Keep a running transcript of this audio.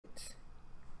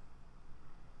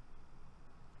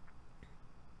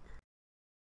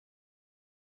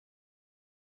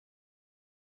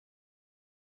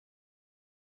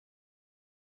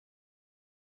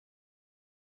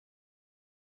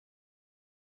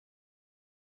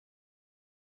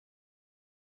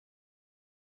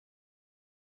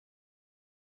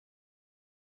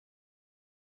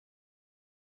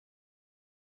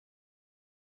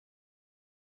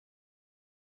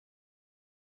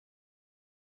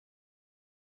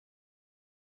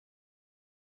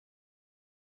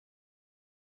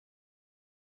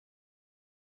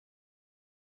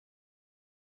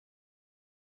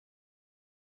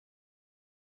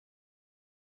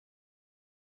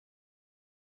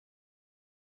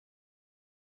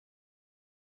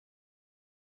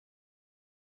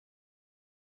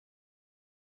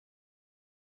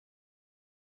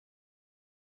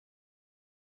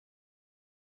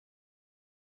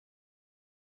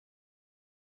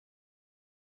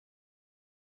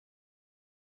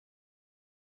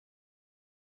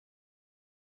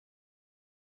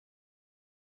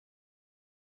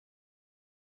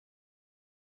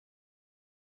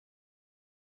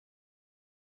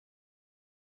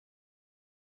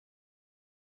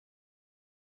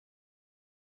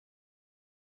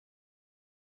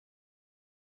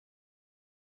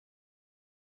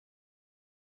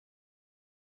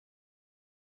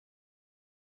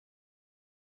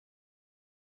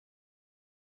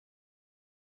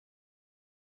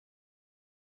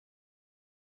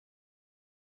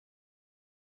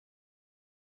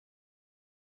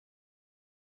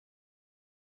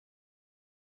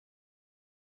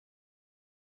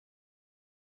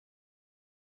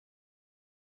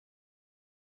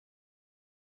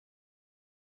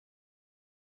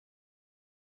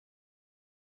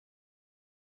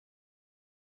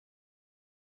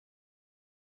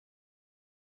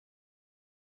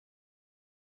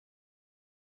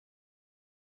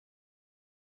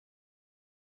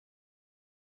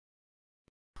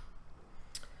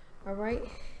All right,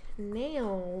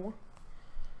 now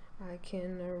I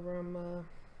can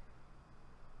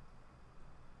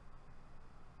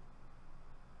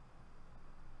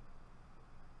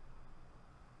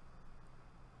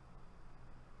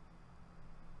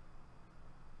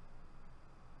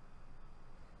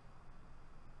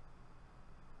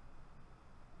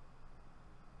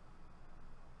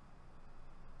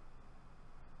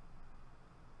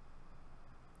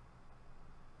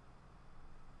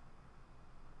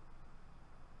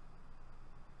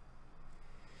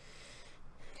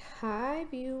hi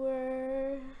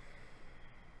viewer.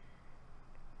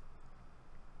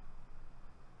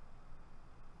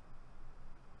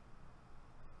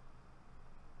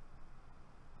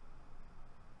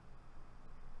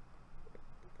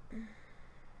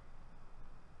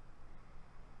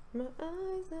 My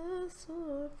eyes are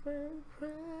sore from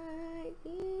crying.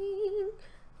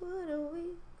 What are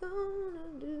we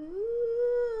gonna do,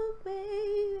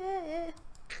 baby?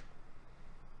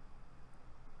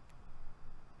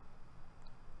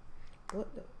 What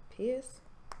the piss?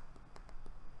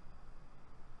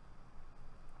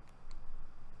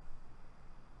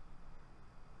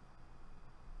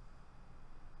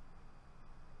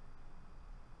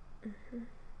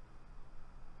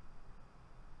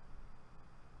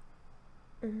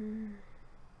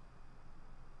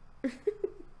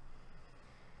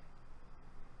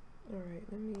 Alright,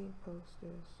 let me post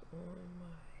this on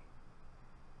my...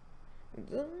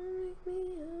 Don't make me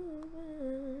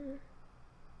over.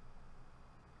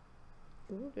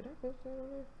 Ooh, did I post that on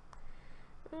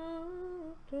there?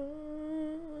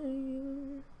 Oh,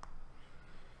 you.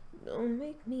 Don't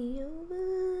make me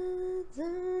over.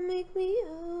 Don't make me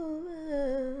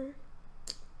over.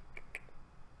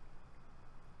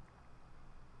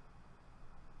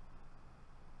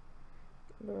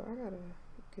 Bro, I gotta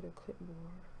get a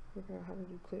clipboard. Figure out how to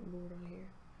do clipboard on here.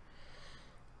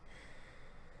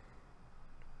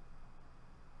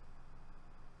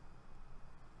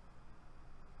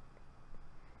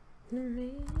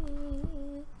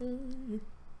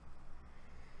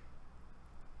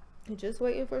 Just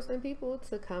waiting for some people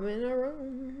to come in the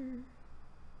room.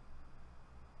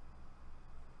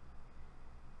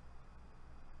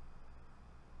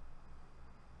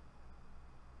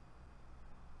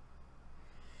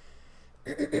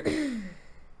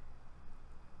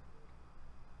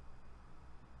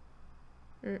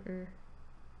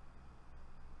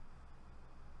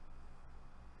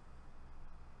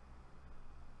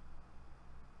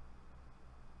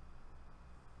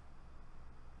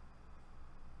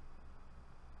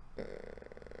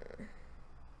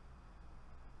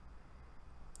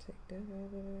 Take that out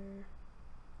of there.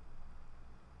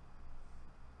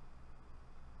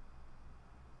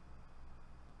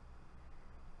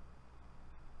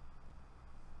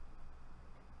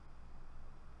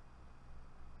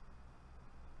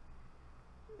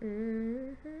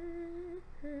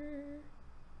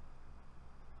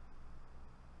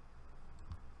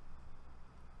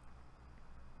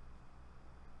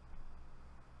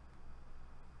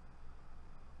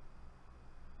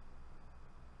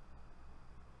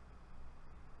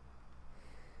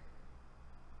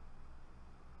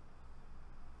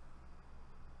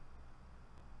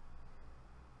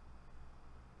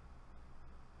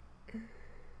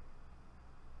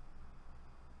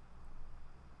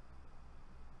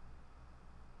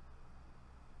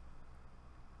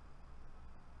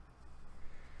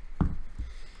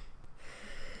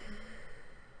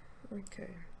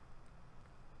 Okay.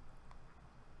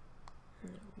 No,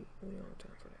 we don't have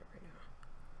time for that right now.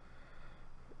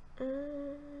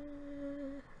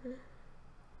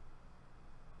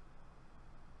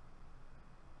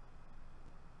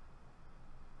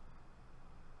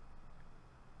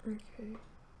 Okay.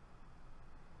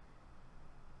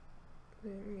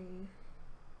 Let me...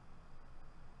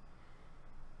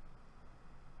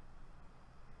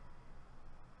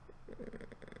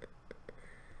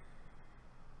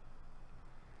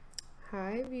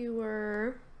 Hi,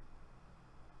 viewer.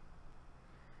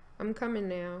 I'm coming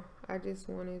now. I just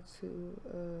wanted to,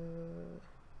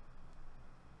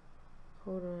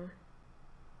 hold on.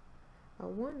 I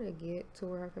want to get to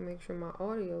where I can make sure my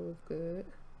audio is good.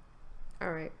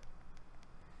 All right.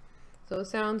 So it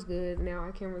sounds good. Now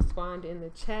I can respond in the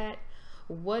chat.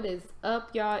 What is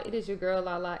up, y'all? It is your girl,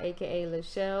 Lala, aka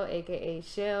Lachelle, aka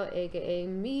Shell, aka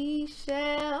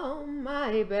Michelle,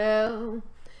 my belle.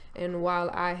 And while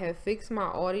I have fixed my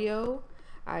audio,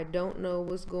 I don't know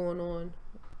what's going on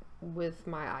with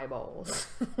my eyeballs.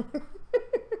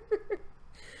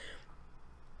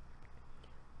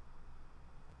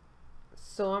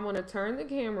 So I'm going to turn the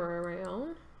camera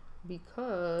around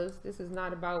because this is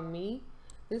not about me.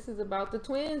 This is about the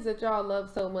twins that y'all love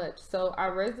so much. So I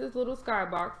raised this little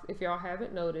skybox, if y'all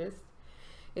haven't noticed.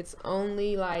 It's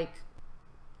only like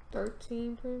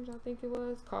 13 trims, I think it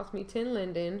was. Cost me 10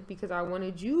 linden because I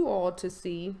wanted you all to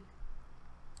see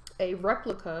a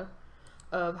replica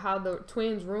of how the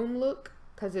twins' room look,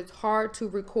 because it's hard to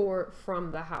record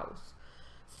from the house.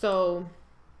 So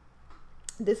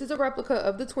this is a replica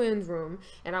of the twins' room,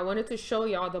 and I wanted to show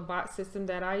y'all the bot system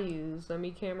that I use. Let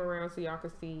me camera around so y'all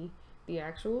can see the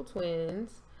actual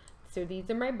twins. So these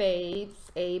are my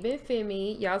babes, Abe and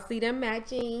Femi. Y'all see them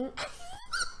matching?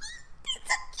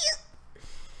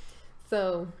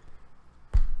 So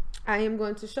I am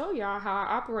going to show y'all how I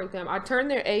operate them. I turn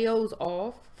their AOs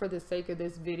off for the sake of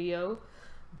this video,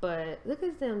 but look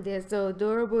at them. They're so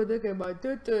adorable. Look at my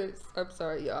tutus. I'm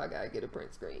sorry, y'all. I gotta get a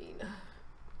print screen.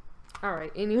 All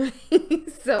right. Anyway,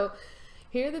 so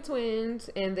here are the twins,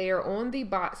 and they are on the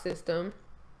bot system.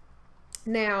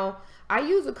 Now, I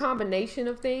use a combination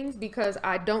of things because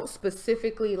I don't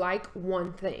specifically like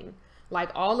one thing. Like,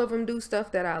 all of them do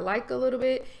stuff that I like a little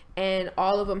bit, and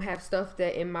all of them have stuff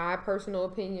that, in my personal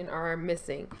opinion, are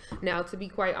missing. Now, to be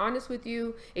quite honest with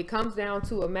you, it comes down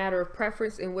to a matter of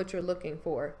preference in what you're looking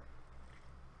for.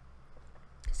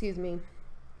 Excuse me.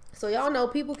 So y'all know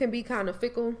people can be kind of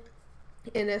fickle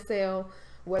in SL,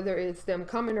 whether it's them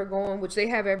coming or going, which they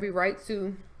have every right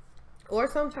to, or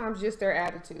sometimes just their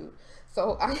attitude.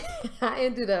 So I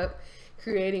ended up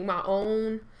creating my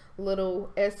own little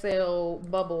SL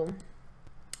bubble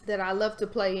that I love to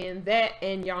play in. That,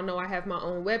 and y'all know I have my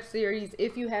own web series.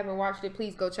 If you haven't watched it,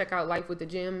 please go check out Life with the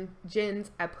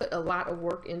Gens. I put a lot of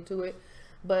work into it.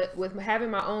 But with having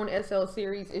my own SL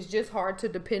series, it's just hard to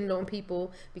depend on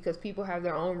people because people have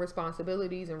their own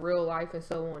responsibilities in real life and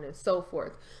so on and so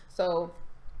forth. So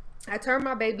I turned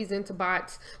my babies into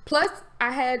bots. Plus,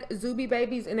 I had Zuby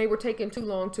babies and they were taking too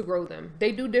long to grow them.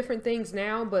 They do different things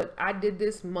now, but I did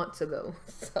this months ago.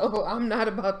 So I'm not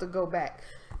about to go back.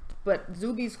 But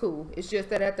Zuby's cool. It's just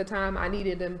that at the time I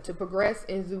needed them to progress,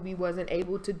 and Zuby wasn't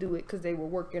able to do it because they were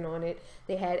working on it.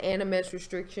 They had animesh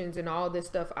restrictions and all this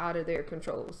stuff out of their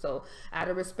control. So out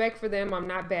of respect for them, I'm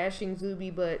not bashing Zuby,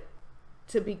 but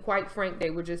to be quite frank, they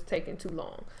were just taking too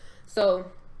long.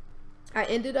 So I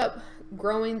ended up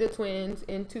growing the twins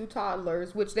into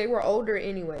toddlers, which they were older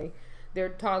anyway. They're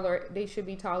toddler, they should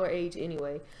be toddler age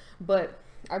anyway. But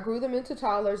I grew them into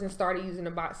toddlers and started using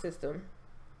the bot system.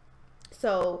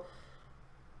 So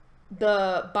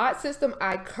the bot system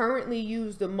I currently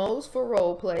use the most for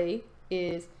role play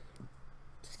is,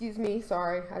 excuse me,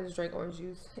 sorry, I just drank orange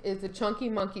juice, is the Chunky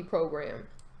Monkey program.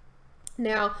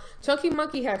 Now, Chunky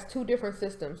Monkey has two different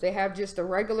systems. They have just a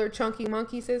regular Chunky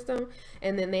Monkey system,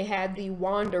 and then they had the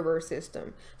Wanderer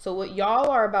system. So what y'all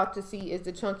are about to see is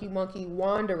the Chunky Monkey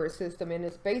Wanderer system, and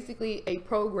it's basically a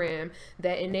program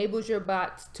that enables your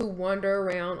bots to wander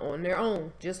around on their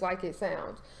own, just like it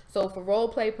sounds. So for role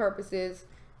play purposes,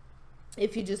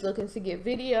 if you're just looking to get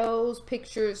videos,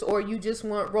 pictures, or you just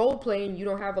want role play and you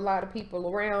don't have a lot of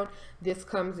people around, this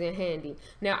comes in handy.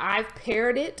 Now, I've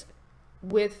paired it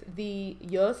with the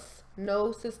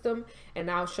Yuuus system, and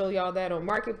I'll show y'all that on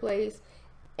Marketplace.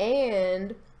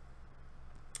 And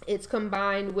it's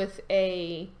combined with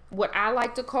a, what I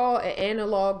like to call an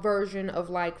analog version of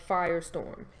like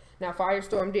Firestorm. Now,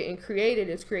 Firestorm didn't create it.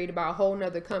 It's created by a whole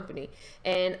nother company,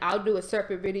 and I'll do a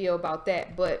separate video about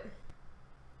that. But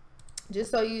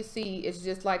just so you see, it's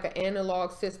just like an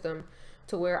analog system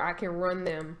to where I can run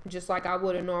them just like I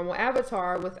would a normal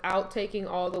avatar without taking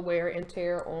all the wear and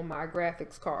tear on my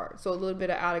graphics card. So a little bit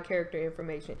of out of character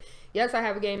information. Yes, I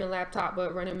have a gaming laptop,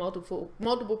 but running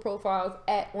multiple profiles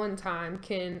at one time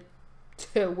can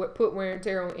put wear and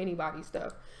tear on anybody's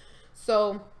stuff.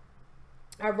 So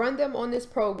I run them on this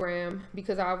program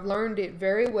because I've learned it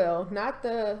very well. Not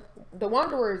the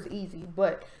Wanderer is easy,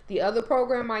 but the other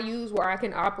program I use where I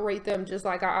can operate them just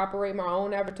like I operate my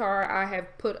own avatar, I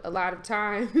have put a lot of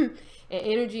time and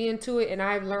energy into it, and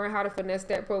I've learned how to finesse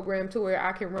that program to where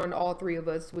I can run all three of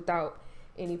us without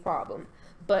any problem.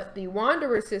 But the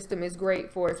Wanderer system is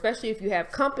great for, especially if you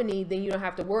have company, then you don't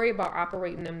have to worry about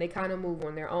operating them. They kind of move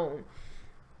on their own.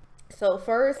 So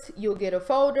first, you'll get a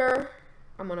folder.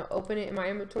 I'm going to open it in my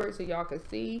inventory so y'all can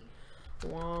see.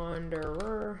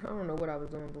 Wanderer. I don't know what I was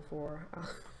doing before.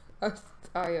 What's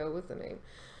the name?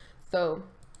 So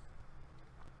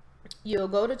you'll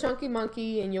go to Chunky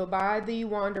Monkey and you'll buy the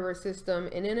Wanderer system.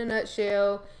 And in a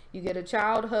nutshell, you get a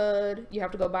child HUD. You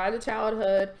have to go buy the child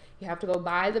HUD. You have to go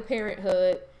buy the parent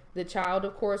HUD. The child,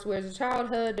 of course, wears the child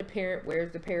HUD. The parent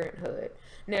wears the parent HUD.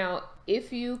 Now,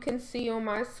 if you can see on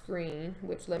my screen,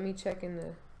 which let me check in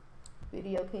the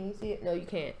Video, can you see it? No, you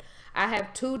can't. I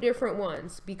have two different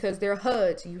ones because they're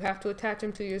HUDs. You have to attach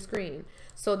them to your screen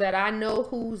so that I know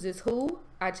whose is who.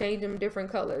 I change them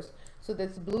different colors. So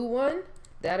this blue one,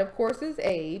 that of course is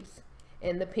Abe's,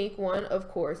 and the pink one of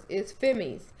course is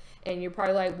Femi's. And you're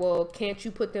probably like, well, can't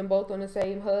you put them both on the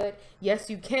same HUD? Yes,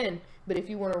 you can. But if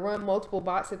you want to run multiple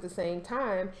bots at the same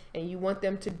time and you want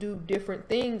them to do different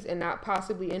things and not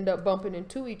possibly end up bumping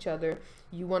into each other,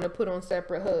 you want to put on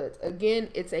separate HUDs. Again,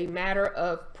 it's a matter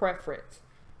of preference.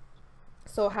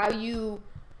 So how you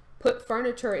put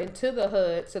furniture into the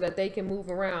HUD so that they can move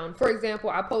around. For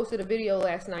example, I posted a video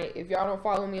last night. If y'all don't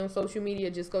follow me on social media,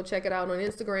 just go check it out on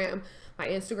Instagram. My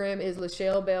Instagram is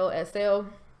Lachelle Bell SL.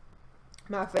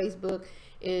 My Facebook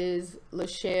is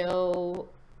Lachelle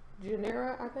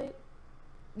Genera, I think.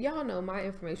 Y'all know my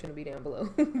information will be down below.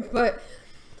 But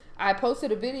I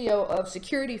posted a video of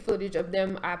security footage of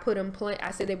them. I put them play.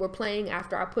 I said they were playing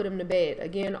after I put them to bed.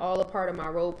 Again, all a part of my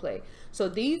role play. So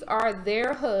these are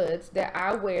their HUDs that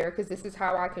I wear because this is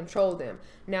how I control them.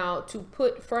 Now, to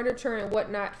put furniture and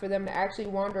whatnot for them to actually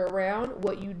wander around,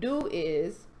 what you do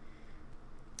is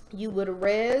you would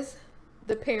res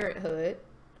the parent HUD,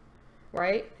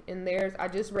 right? And there's, I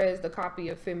just res the copy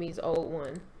of Femi's old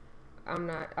one.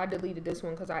 I deleted this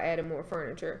one because I added more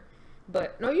furniture.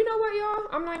 But no, you know what,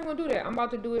 y'all? I'm not even gonna do that. I'm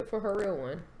about to do it for her real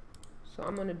one. So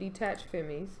I'm gonna detach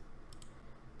Femi's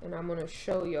and I'm gonna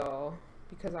show y'all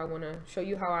because I wanna show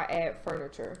you how I add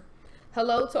furniture.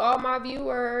 Hello to all my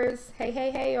viewers. Hey,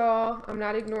 hey, hey, y'all. I'm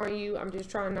not ignoring you. I'm just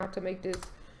trying not to make this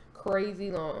crazy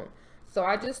long. So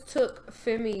I just took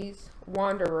Femi's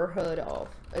Wanderer HUD off.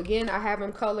 Again, I have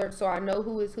them colored so I know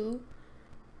who is who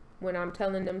when I'm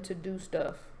telling them to do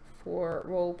stuff for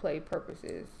role play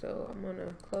purposes. So I'm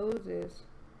gonna close this.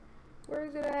 Where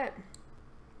is it at?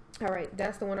 All right,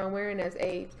 that's the one I'm wearing as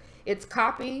Abe's. It's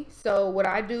copy. So what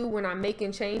I do when I'm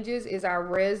making changes is I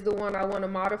res the one I want to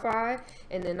modify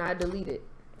and then I delete it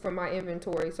from my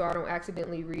inventory so I don't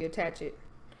accidentally reattach it.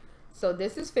 So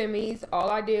this is Femi's.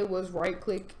 All I did was right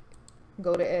click,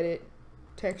 go to edit,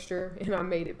 texture, and I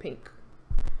made it pink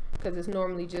because it's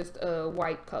normally just a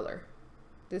white color.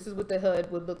 This is what the HUD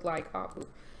would look like.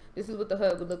 This is what the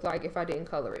HUD would look like if I didn't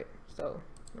color it. So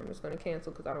I'm just going to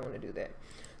cancel because I don't want to do that.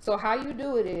 So how you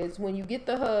do it is when you get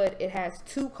the HUD, it has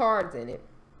two cards in it.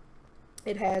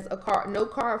 It has a card,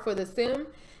 note card for the sim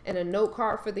and a note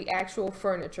card for the actual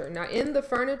furniture. Now in the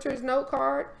furniture's note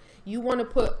card, you want to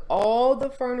put all the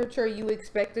furniture you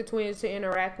expect the twins to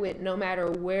interact with no matter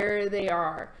where they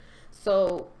are.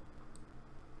 So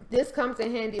this comes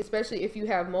in handy, especially if you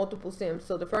have multiple sims.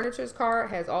 So the furniture's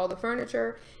card has all the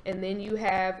furniture, and then you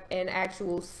have an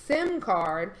actual sim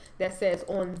card that says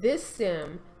on this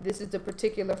sim, this is the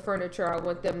particular furniture I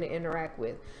want them to interact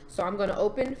with. So I'm going to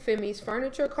open Femi's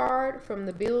furniture card from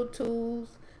the build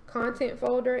tools content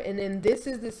folder, and then this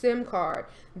is the sim card.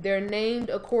 They're named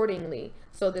accordingly.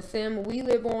 So the sim we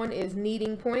live on is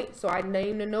Kneading Point, so I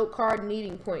named the note card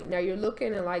Kneading Point. Now you're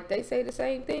looking and like, they say the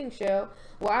same thing, Shell.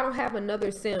 Well, I don't have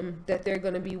another sim that they're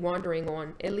going to be wandering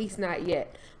on, at least not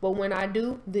yet. But when I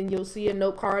do, then you'll see a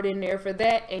note card in there for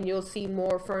that, and you'll see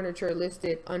more furniture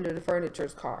listed under the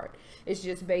furniture's card. It's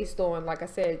just based on, like I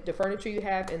said, the furniture you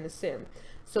have in the sim.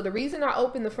 So the reason I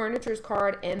opened the furniture's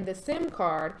card and the sim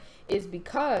card is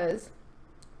because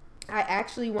I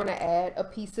actually want to add a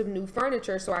piece of new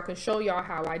furniture so I can show y'all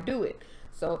how I do it.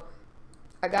 So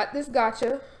I got this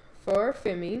gotcha for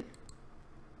Femi,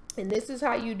 and this is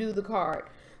how you do the card.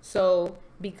 So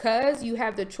because you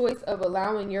have the choice of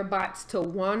allowing your bots to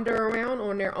wander around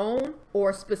on their own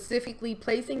or specifically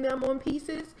placing them on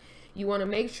pieces, you want to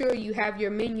make sure you have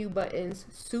your menu buttons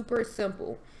super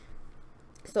simple.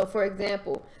 So for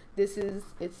example, this is,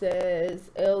 it says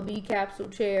LB capsule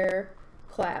chair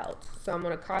clouds. So I'm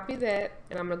going to copy that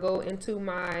and I'm going to go into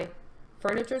my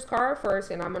furniture's card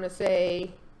first, and I'm going to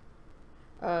say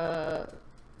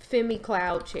Femi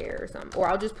cloud chair or something, or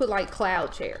I'll just put like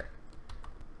cloud chair,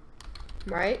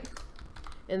 right?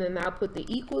 And then I'll put the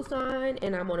equal sign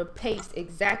and I'm going to paste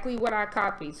exactly what I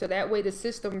copied, so that way the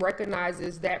system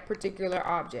recognizes that particular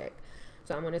object.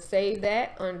 So I'm going to save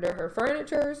that under her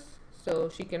furnitures so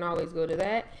she can always go to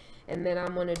that. And then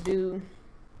I'm going to do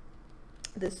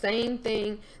the same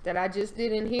thing that I just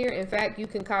did in here. In fact, you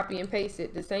can copy and paste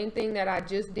it. The same thing that I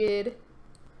just did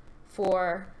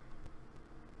for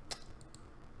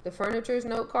the furniture's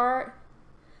note card,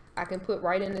 I can put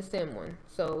right in the sim one.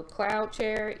 So cloud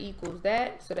chair equals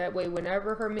that. So that way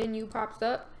whenever her menu pops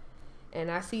up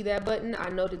and I see that button, I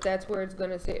know that that's where it's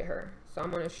going to sit her. So I'm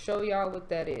going to show y'all what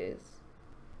that is.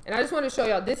 And I just want to show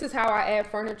y'all, this is how I add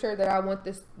furniture that I want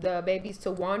the babies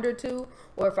to wander to,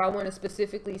 or if I want to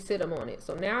specifically sit them on it.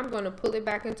 So now I'm going to pull it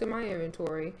back into my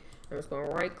inventory. I'm just going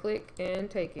to right click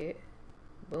and take it.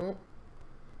 Boom.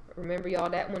 Remember y'all,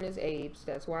 that one is Abe's.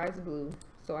 That's why it's blue.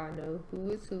 So I know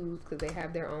who is whose because they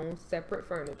have their own separate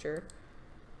furniture.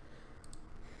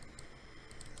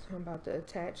 So I'm about to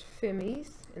attach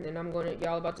Femi's. And then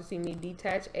y'all about to see me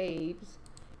detach Abe's.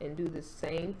 And do the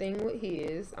same thing with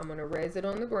his. I'm going to res it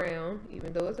on the ground,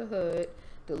 even though it's a HUD.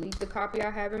 Delete the copy I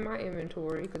have in my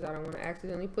inventory because I don't want to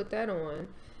accidentally put that on.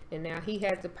 And now he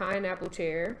has the pineapple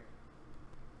chair.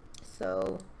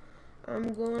 So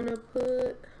I'm going to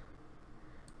put,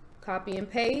 copy and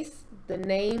paste the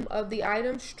name of the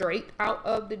item straight out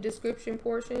of the description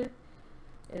portion.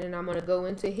 And then I'm going to go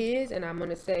into his and I'm going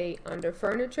to say under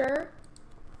furniture,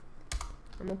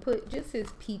 I'm going to put just his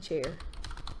P chair.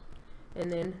 And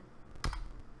then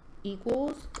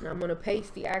equals, and I'm going to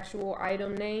paste the actual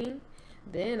item name.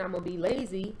 Then I'm going to be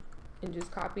lazy and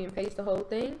just copy and paste the whole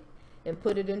thing and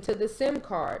put it into the sim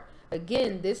card.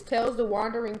 Again, this tells the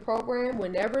wandering program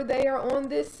whenever they are on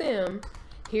this sim,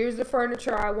 here's the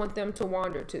furniture I want them to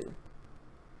wander to.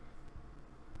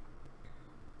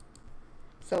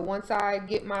 So once I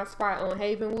get my spot on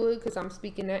Havenwood, because I'm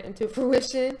speaking that into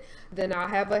fruition, then I'll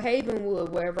have a Havenwood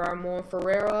wherever I'm on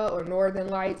Ferrera or Northern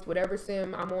Lights, whatever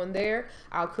sim I'm on there.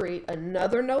 I'll create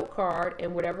another note card,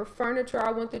 and whatever furniture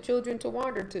I want the children to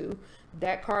wander to,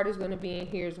 that card is going to be in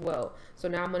here as well. So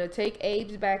now I'm going to take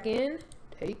Abe's back in,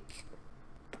 and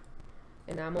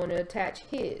I'm going to attach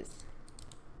his.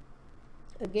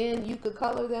 Again, you could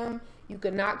color them. You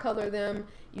could not color them.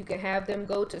 You can have them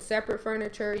go to separate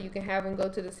furniture. You can have them go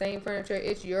to the same furniture.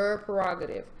 It's your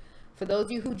prerogative. For those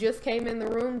of you who just came in the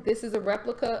room, this is a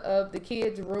replica of the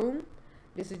kids' room.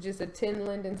 This is just a tin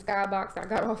Linden skybox I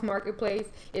got off Marketplace.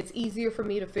 It's easier for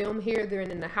me to film here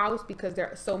than in the house because there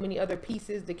are so many other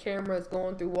pieces. The camera is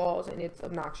going through walls and it's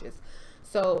obnoxious.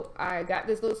 So I got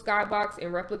this little skybox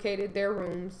and replicated their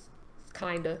rooms,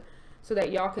 kinda, so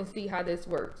that y'all can see how this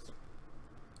works.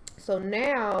 So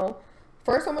now,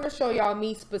 first I'm going to show y'all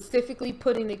me specifically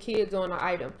putting the kids on an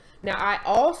item. Now I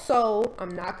also,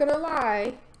 I'm not going to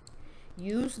lie,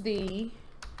 use the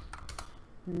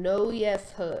No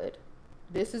Yes HUD.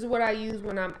 This is what I use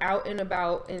when I'm out and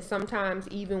about, and sometimes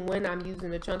even when I'm using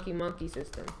the Chunky Monkey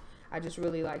system. I just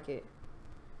really like it.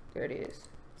 There it is.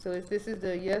 So this is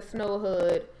the Yes No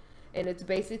HUD, and it's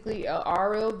basically a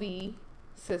RLV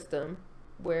system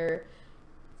where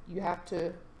you have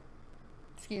to,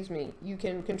 you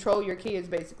can control your kids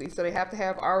basically. So they have to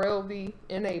have RLV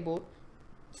enabled,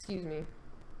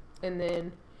 and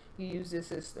then you use this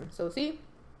system. So see,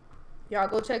 y'all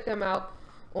go check them out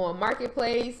on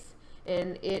Marketplace,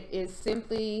 and it is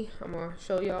simply, I'm gonna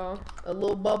show y'all a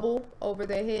little bubble over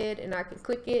their head, and I can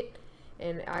click it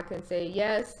and I can say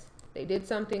yes, they did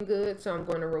something good, so I'm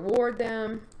going to reward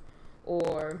them,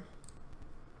 or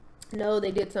no,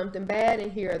 they did something bad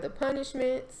and here are the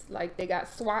punishments, like they got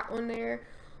SWAT on there.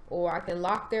 Or I can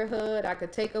lock their HUD, I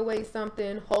could take away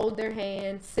something, hold their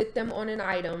hand, sit them on an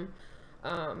item,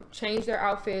 change their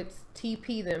outfits,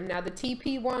 TP them. Now the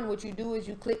TP one, what you do is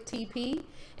you click TP,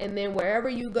 and then wherever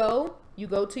you go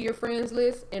to your friends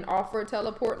list and offer a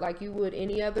teleport like you would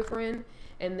any other friend,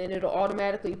 and then it'll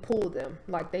automatically pull them.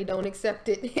 Like they don't accept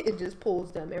it, it just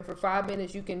pulls them. And for 5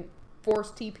 minutes you can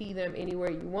force TP them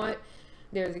anywhere you want.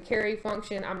 There's a carry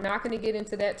function. I'm not going to get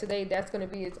into that today. That's going to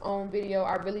be its own video.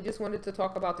 I really just wanted to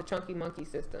talk about the Chunky Monkey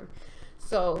system.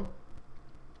 So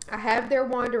I have their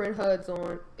wandering HUDs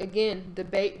on. Again,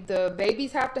 the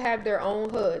babies have to have their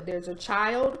own HUD. There's a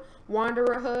child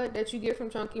wanderer HUD that you get from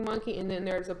Chunky Monkey, and then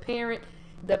there's a parent.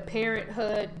 The parent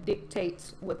HUD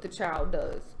dictates what the child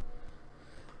does.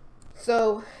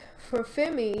 So for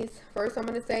Femi's, first I'm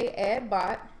going to say add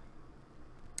bot.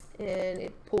 And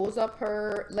it pulls up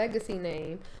her legacy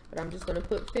name, but I'm just going to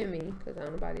put Femi because I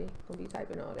don't nobody going to be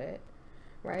typing all that,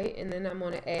 right? And then I'm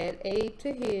going to add Abe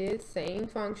to his, same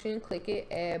function, click it,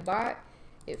 add bot.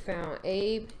 It found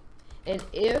Abe, and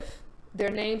if their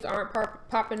names aren't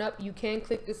popping up, you can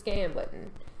click the scan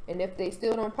button, and if they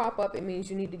still don't pop up, it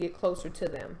means you need to get closer to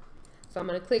them. So I'm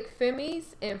going to click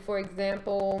Femi's, and for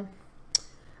example,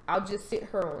 I'll just sit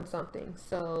her on something.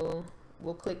 So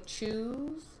we'll click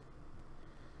choose.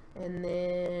 And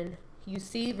then you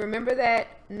see, remember that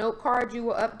note card you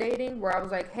were updating where I was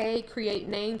like, hey, create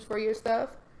names for your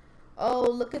stuff? Oh,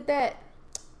 look at that.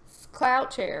 It's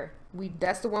Cloud Chair.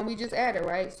 That's the one we just added,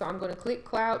 right? So I'm going to click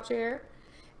Cloud Chair,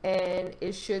 and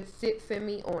it should sit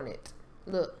Femi on it.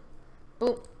 Look.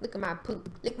 Boom. Look at my poop.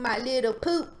 Look at my little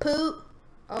poop.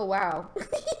 Oh, wow.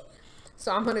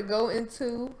 So I'm going to go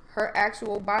into her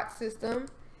actual bot system,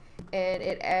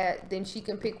 and then she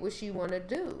can pick what she want to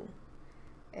do.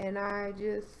 And now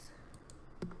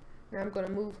I'm going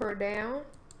to move her down.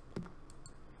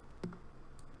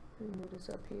 Let me move this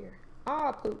up here.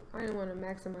 Oh, poop. I didn't want to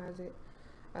maximize it.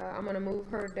 I'm going to move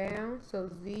her down. So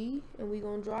Z, and we're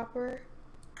going to drop her.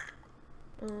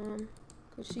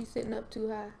 Because she's sitting up too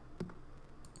high.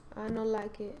 I don't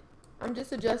like it. I'm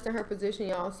just adjusting her position,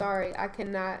 y'all. Sorry, I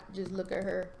cannot just look at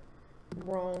her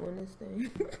wrong on this thing.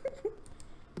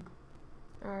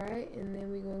 Alright, and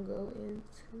then we're going to go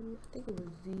into, I think it was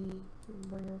Z.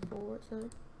 Bring her forward some.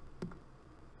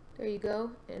 There you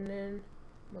go. And then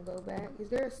I'm going to go back. Is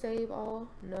there a save all?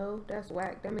 No, that's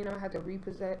whack. That means I have to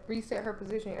reset her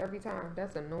position every time.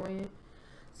 That's annoying.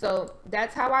 So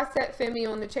that's how I set Femi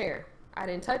on the chair. I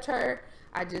didn't touch her.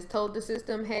 I just told the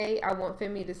system, hey, I want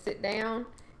Femi to sit down.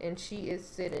 And she is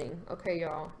sitting. Okay,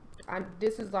 y'all.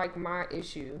 This is like my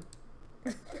issue.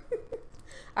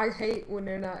 I hate when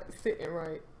they're not sitting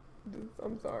right.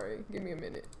 I'm sorry. Give me a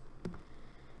minute.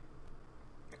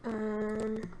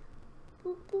 Boop,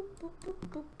 boop, boop, boop,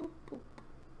 boop, boop, boop.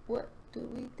 What do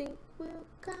we think will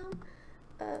come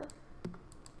up?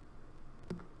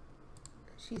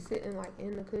 She's sitting like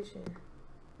in the cushion.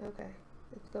 Okay,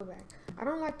 let's go back. I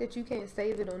don't like that you can't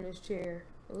save it on this chair.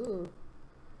 Ooh.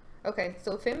 Okay,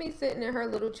 so Femi's sitting in her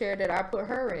little chair that I put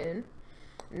her in.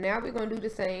 Now we're going to do the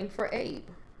same for Abe,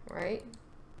 right?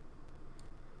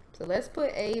 So let's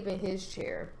put Abe in his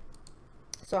chair.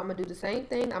 So I'm going to do the same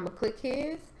thing. I'm going to click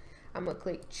his. I'm going to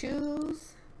click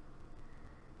choose.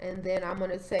 And then I'm going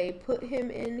to say put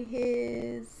him in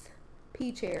his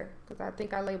P chair. Because I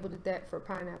think I labeled it that for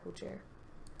pineapple chair.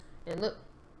 And look.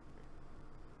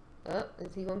 Oh,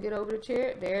 is he going to get over the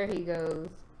chair? There he goes.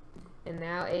 And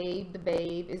now Abe, the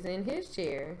babe, is in his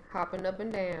chair, hopping up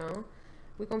and down.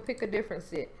 We're going to pick a different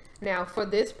sit. Now, for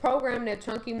this program that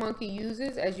Chunky Monkey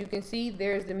uses, as you can see,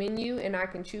 there's the menu, and I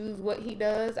can choose what he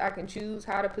does. I can choose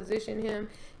how to position him,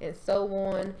 and so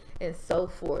on and so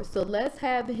forth. So let's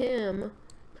have him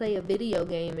play a video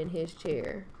game in his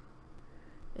chair.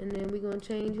 And then we're going to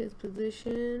change his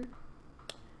position.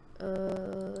 I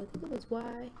think it was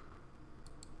Y.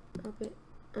 Okay.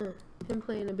 Him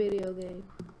playing a video game.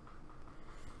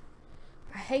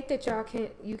 I hate that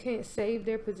you can't save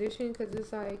their position because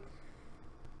it's like,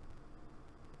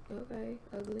 okay,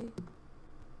 ugly.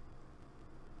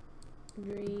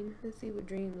 Dream. Let's see what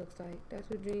Dream looks like. That's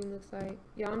what Dream looks like.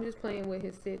 Y'all, I'm just playing with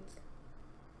his sits.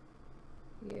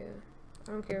 Yeah.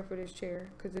 I don't care for this chair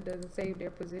because it doesn't save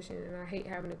their position, and I hate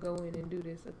having to go in and do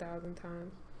this 1,000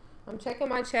 times. I'm checking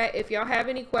my chat. If y'all have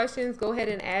any questions, go ahead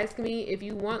and ask me. If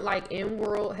you want like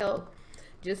in-world help,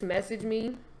 just message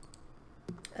me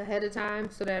ahead of time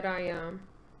so that I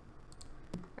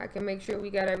can make sure we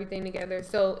got everything together.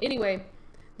 So anyway,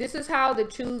 this is how the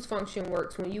choose function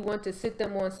works when you want to sit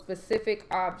them on specific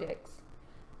objects.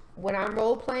 When I'm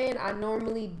role playing, I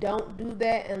normally don't do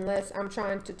that unless I'm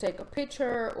trying to take a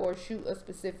picture or shoot a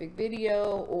specific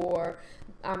video, or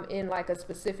I'm in like a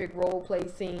specific role play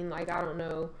scene. Like, I don't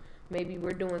know, maybe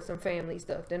we're doing some family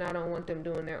stuff. Then I don't want them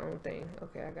doing their own thing.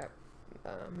 Okay, I got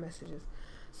messages.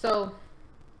 So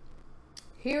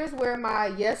here's where my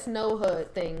yes no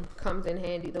HUD thing comes in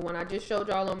handy. The one I just showed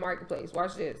y'all on Marketplace.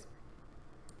 Watch this.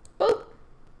 Boop.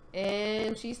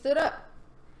 And she stood up.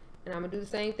 And I'm going to do the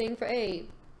same thing for Abe.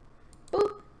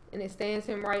 Boop. And it stands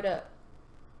him right up.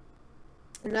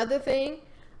 Another thing,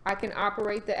 I can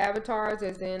operate the avatars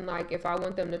as in, like, if I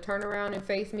want them to turn around and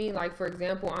face me. Like, for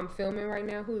example, I'm filming right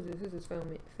now. Who is this? This is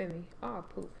filming. Femi. Oh,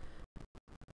 poop.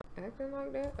 Acting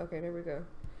like that? Okay, there we go.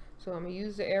 So I'm going to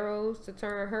use the arrows to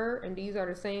turn her. And these are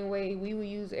the same way we will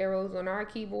use arrows on our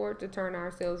keyboard to turn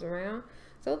ourselves around.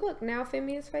 So look, now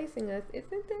Femi is facing us.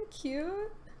 Isn't that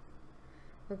cute?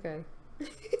 Okay.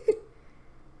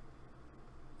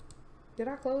 Did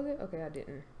I close it? Okay, I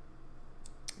didn't.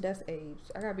 That's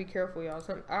Abe's. I gotta be careful, y'all.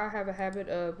 I have a habit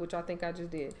of, which I think I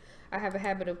just did, I have a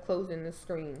habit of closing the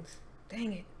screens.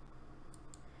 Dang it.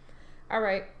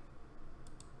 Alright.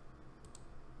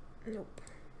 Nope.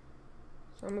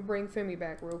 So I'm gonna bring Femi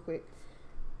back real quick.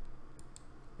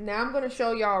 Now I'm gonna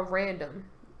show y'all random.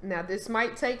 Now this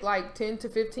might take like 10 to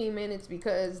 15 minutes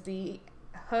because the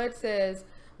HUD says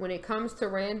when it comes to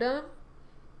random,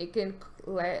 it can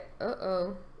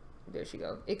there she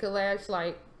go. It could last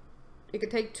like, it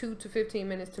could take 2 to 15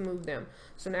 minutes to move them.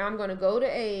 So now I'm going to go to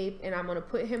Abe and I'm going to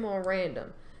put him on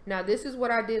random. Now this is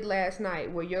what I did last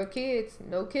night, where your kids,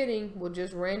 no kidding, will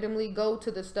just randomly go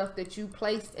to the stuff that you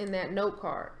placed in that note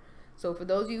card. So for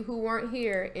those of you who weren't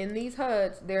here, in these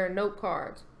HUDs, there are note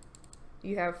cards.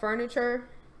 You have furniture,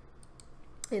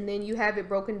 And then you have it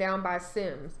broken down by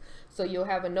Sims. So you'll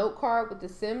have a note card with the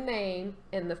Sim name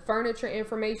and the furniture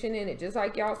information in it. Just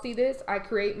like y'all see this, I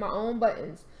create my own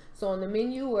buttons. So on the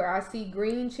menu where I see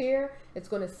green chair, it's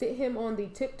going to sit him on the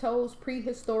Tiptoes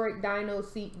Prehistoric Dino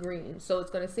Seat green. So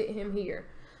it's going to sit him here.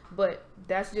 But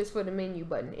that's just for the menu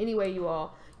button. Anyway, you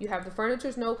all, you have the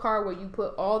furniture's note card where you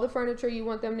put all the furniture you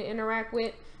want them to interact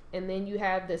with. And then you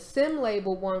have the Sim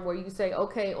label one where you say,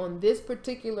 okay, on this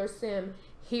particular Sim,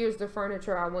 here's the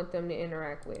furniture I want them to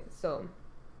interact with. So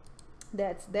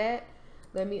that's that.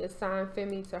 Let me assign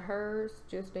Femi to hers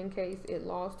just in case it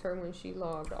lost her when she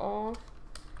logged off.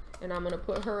 And I'm going to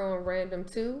put her on random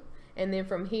too. And then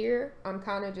from here, I'm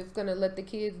kind of just going to let the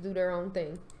kids do their own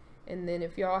thing. And then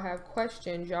if y'all have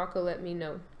questions, y'all can let me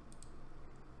know.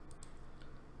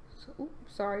 So,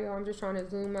 oops, sorry, y'all. I'm just trying to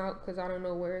zoom out because I don't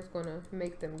know where it's going to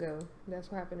make them go.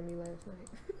 That's what happened to me last night.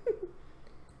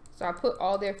 So I put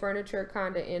all their furniture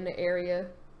kind of in the area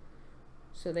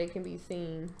so they can be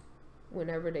seen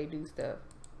whenever they do stuff.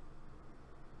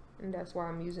 And that's why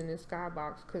I'm using this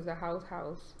skybox, because the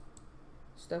house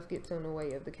stuff gets in the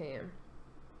way of the cam.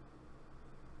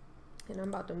 And I'm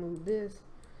about to move this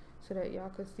so that y'all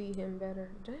can see him better.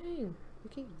 Dang, we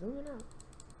keep zooming out.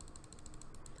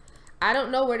 I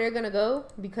don't know where they're going to go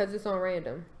because it's on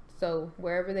random. So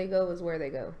wherever they go is where they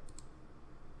go.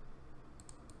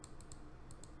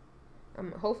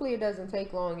 Hopefully it doesn't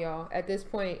take long, y'all. At this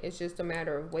point, it's just a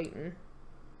matter of waiting.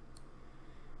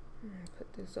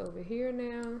 Put this over here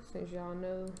now, since y'all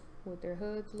know what their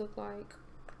hoods look like.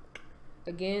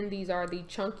 Again, these are the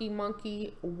Chunky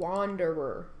Monkey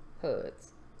Wanderer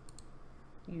hoods.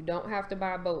 You don't have to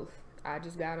buy both. I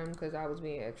just got them because I was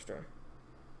being extra.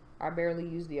 I barely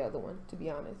use the other one, to be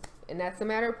honest. And that's a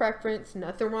matter of preference.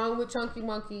 Nothing wrong with Chunky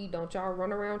Monkey. Don't y'all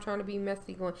run around trying to be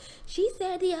messy going, she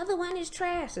said the other one is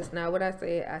trash. That's not what I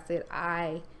said. I said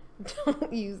I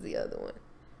don't use the other one.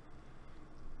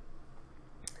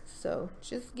 So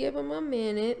just give them a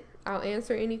minute. I'll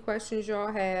answer any questions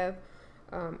y'all have.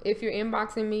 If you're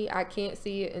inboxing me, I can't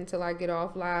see it until I get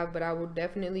off live, but I will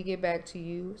definitely get back to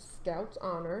you. Scout's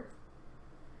honor.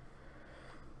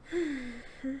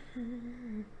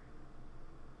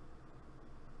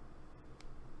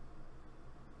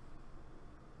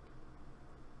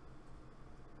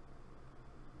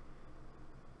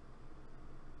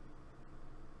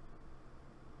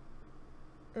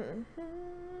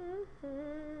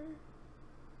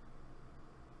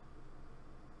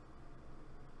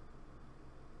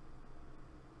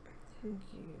 Thank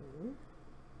you.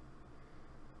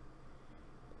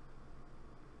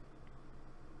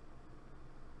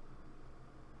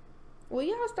 Will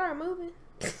y'all start moving?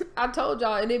 I told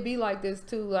y'all, and it'd be like this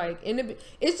too. Like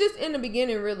it's just in the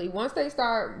beginning, really. Once they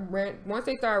start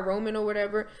roaming or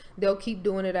whatever, they'll keep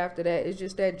doing it after that. It's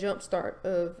just that jump start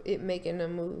of it making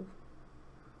them move.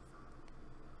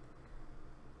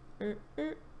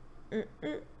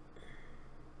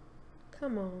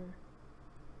 Come on.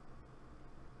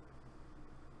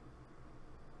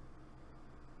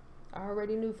 I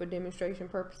already knew for demonstration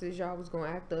purposes y'all was gonna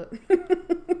act up.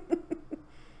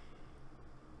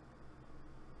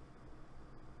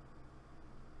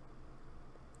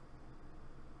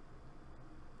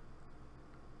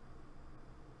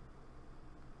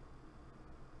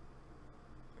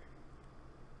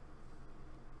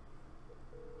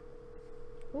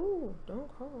 Ooh,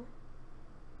 don't call.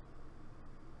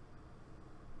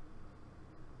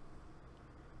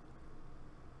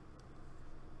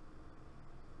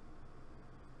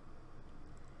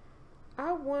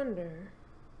 I wonder,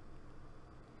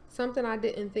 something I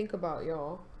didn't think about,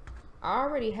 y'all. I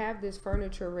already have this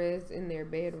furniture res in their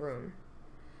bedroom.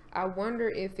 I wonder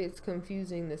if it's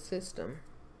confusing the system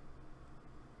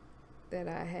that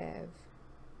I have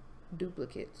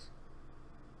duplicates.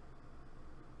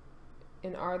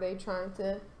 And are they trying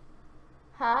to...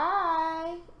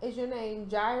 Hi! Is your name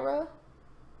Jira?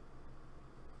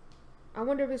 I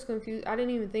wonder if it's confused. I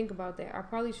didn't even think about that. I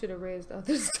probably should have read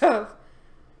other stuff.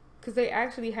 Because they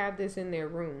actually have this in their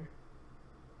room.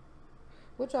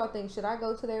 What y'all think? Should I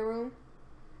go to their room?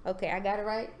 Okay, I got it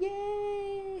right.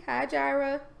 Yay! Hi,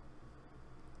 Jira.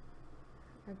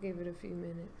 I'll give it a few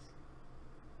minutes.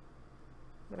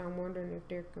 But I'm wondering if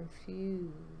they're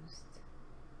confused.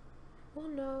 Well,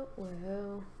 no.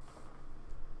 Well.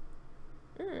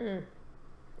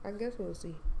 I guess we'll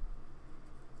see.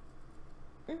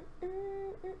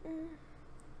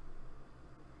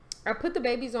 I put the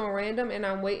babies on random and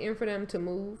I'm waiting for them to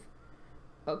move.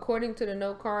 According to the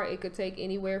note card, it could take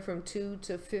anywhere from 2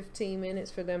 to 15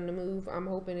 minutes for them to move. I'm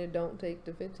hoping it don't take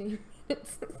the 15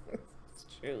 minutes. It's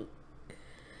true.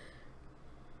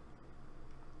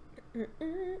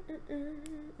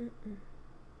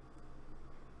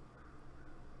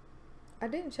 I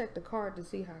didn't check the card to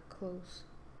see how close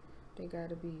they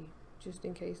gotta be, just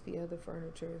in case the other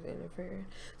furniture is interfering.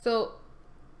 So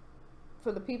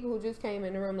for the people who just came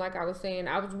in the room, like I was saying,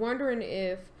 I was wondering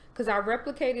if, because I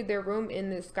replicated their room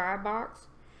in this skybox,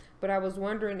 but I was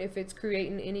wondering if it's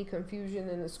creating any confusion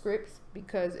in the scripts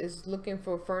because it's looking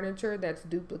for furniture that's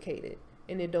duplicated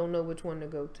and it don't know which one to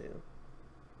go to.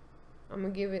 I'm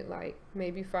gonna give it like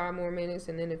maybe 5 more minutes,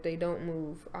 and then if they don't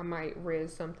move, I might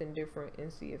res something different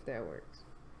and see if that works.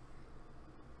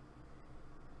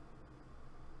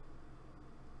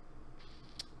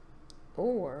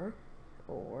 Or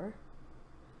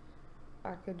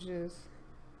I could just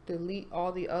delete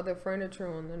all the other furniture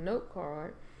on the note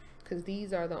card, because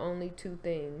these are the only 2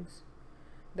 things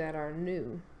that are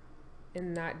new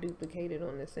and not duplicated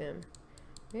on the sim.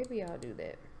 Maybe I'll do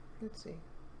that. Let's see.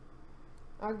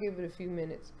 I'll give it a few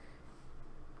minutes.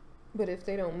 But if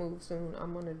they don't move soon,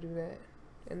 I'm going to do that.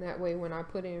 And that way when I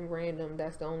put in random,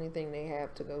 that's the only thing they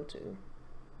have to go to.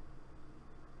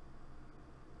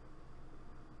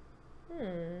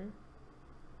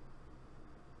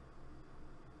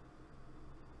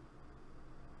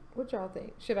 What y'all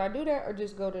think? Should I do that or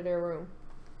just go to their room?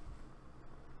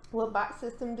 What bot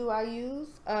system do I use?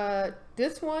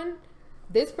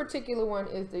 This particular one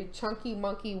is the Chunky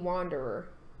Monkey Wanderer.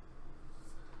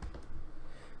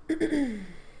 Let me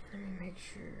make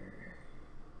sure.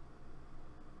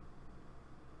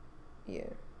 Yeah,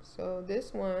 so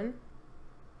this one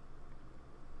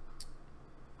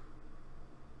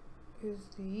is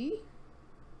the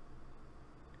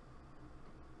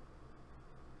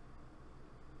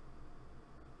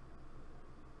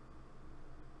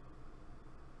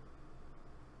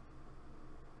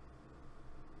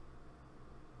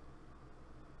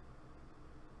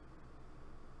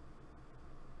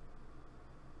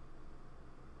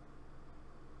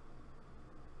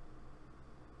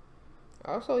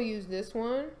I also use this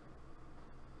one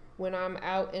when I'm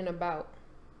out and about,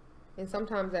 and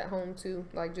sometimes at home too,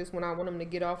 like just when I want them to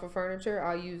get off of furniture,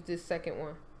 I'll use this second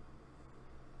one.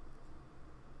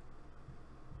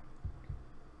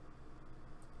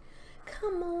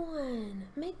 Come on,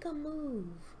 make a move.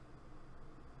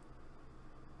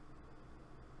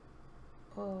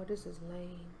 Oh, this is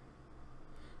lame.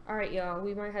 All right, y'all,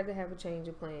 we might have to have a change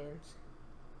of plans.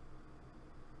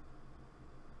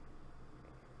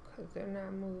 They're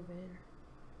not moving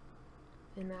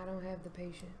and I don't have the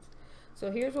patience. So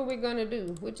here's what we're gonna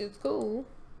do, which is cool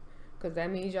because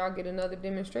that means y'all get another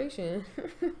demonstration.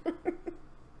 I'm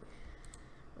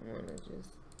gonna just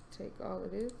take all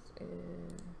of this and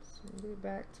send it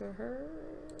back to her.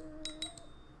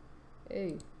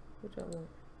 Hey, what y'all want?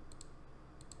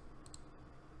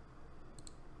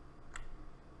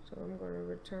 So I'm gonna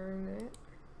return that.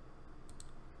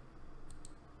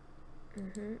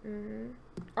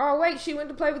 Oh wait, she went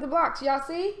to play with the blocks. Y'all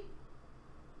see?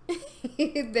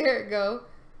 There it go.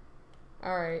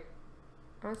 Alright.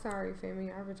 I'm sorry,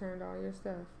 Femi. I returned all your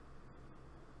stuff.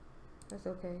 That's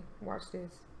okay. Watch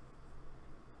this.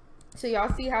 So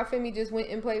y'all see how Femi just went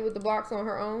and played with the blocks on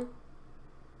her own?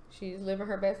 She's living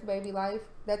her best baby life.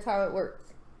 That's how it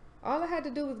works. All I had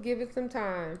to do was give it some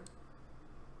time.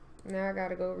 Now I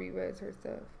gotta go re-res her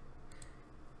stuff,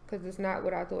 because it's not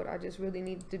what I thought. I just really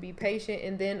needed to be patient.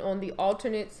 And then on the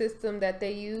alternate system that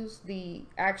they use, the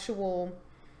actual,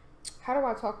 how do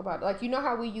I talk about it? Like, you know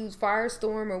how we use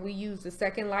Firestorm or we use the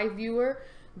SecondLIfe viewer?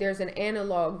 There's an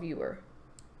analog viewer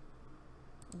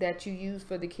that you use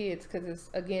for the kids because it's,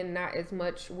 again, not as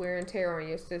much wear and tear on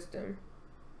your system.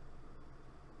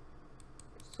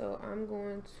 So I'm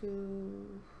going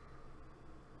to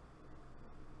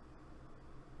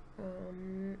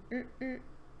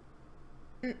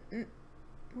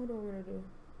what do I want to do?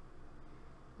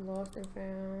 Lost and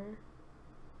found.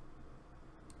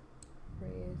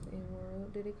 Res in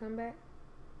world. Did it come back?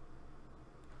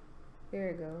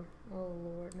 There you go. Oh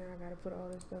Lord, now I gotta put all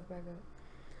this stuff back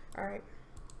up. Alright.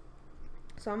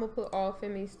 So I'm gonna put all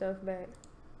Femi's stuff back.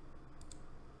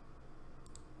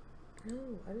 No,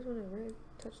 I just wanna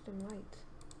touch them lights.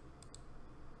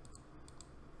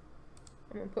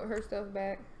 I'm gonna put her stuff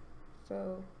back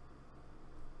so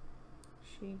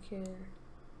she can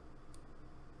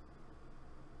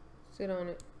sit on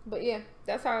it. But yeah,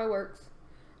 that's how it works.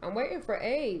 I'm waiting for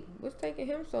Abe. What's taking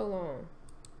him so long?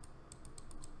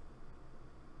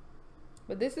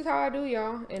 But this is how I do,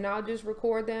 y'all. And I'll just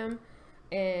record them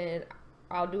and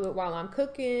I'll do it while I'm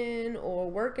cooking or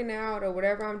working out or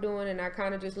whatever I'm doing, and I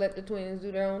kind of just let the twins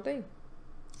do their own thing.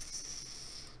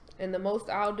 And the most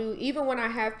I'll do, even when I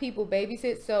have people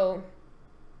babysit, so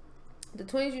the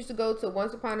twins used to go to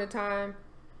Once Upon a Time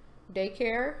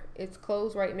daycare. It's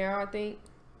closed right now, I think,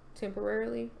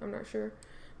 temporarily. I'm not sure.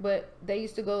 but they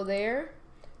used to go there.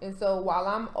 And so while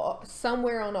I'm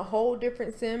somewhere on a whole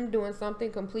different sim doing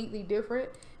something completely different,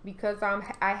 because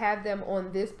I have them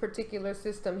on this particular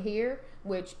system here,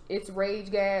 which it's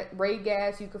Raid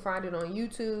Gas. You can find it on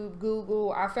YouTube,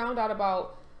 Google. I found out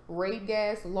about Raid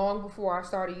Gas long before I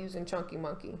started using Chunky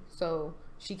Monkey. So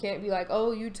she can't be like,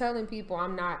 oh, you telling people.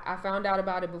 I'm not. I found out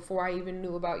about it before I even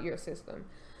knew about your system.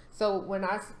 So when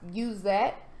I use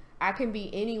that, I can be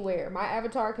anywhere. My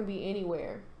avatar can be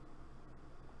anywhere.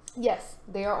 Yes,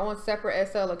 they are on separate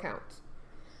SL accounts,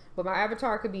 but my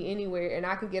avatar could be anywhere, and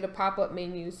I can get a pop-up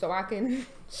menu. So I can,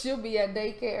 she'll be at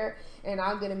daycare, and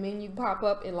I'll get a menu pop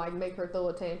up and like make her throw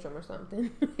a tantrum or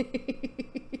something.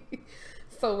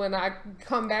 So when I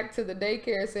come back to the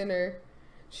daycare center,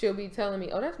 she'll be telling me,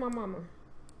 oh, that's my mama.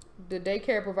 The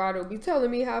daycare provider will be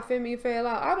telling me how Femi fell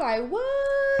out. I'm like,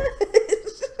 what?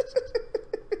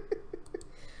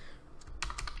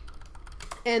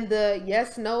 And the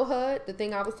yes, no HUD, the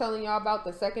thing I was telling y'all about,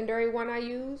 the secondary one I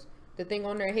use, the thing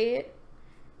on their head.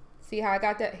 See how I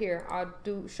got that? Here, I'll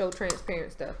show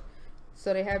transparent stuff.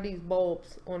 So they have these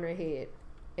bulbs on their head,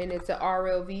 and it's a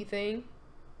RLV thing.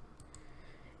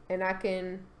 And I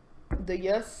can, the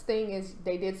yes thing is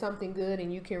they did something good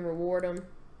and you can reward them.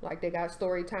 Like they got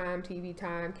story time, TV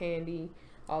time, candy,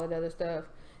 all of the other stuff.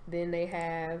 Then they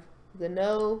have the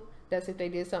no, that's if they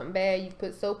did something bad. You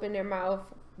put soap in their mouth,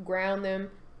 ground them,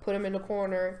 put them in the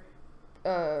corner.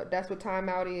 That's what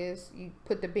timeout is. You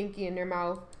put the binky in their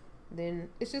mouth. Then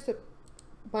it's just a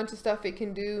bunch of stuff it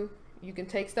can do. You can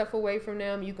take stuff away from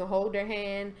them. You can hold their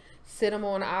hand, sit them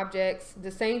on objects.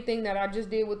 The same thing that I just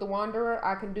did with the Wanderer,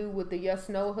 I can do with the yes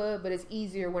no HUD, but it's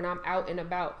easier when I'm out and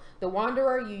about. The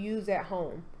Wanderer you use at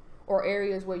home or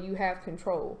areas where you have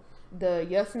control. The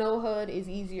yes no HUD is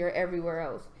easier everywhere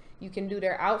else. You can do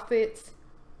their outfits,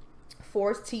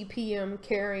 force TP them,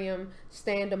 carry them,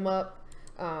 stand them up,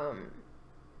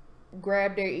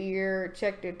 grab their ear,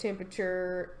 check their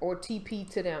temperature, or TP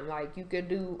to them. Like you could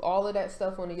do all of that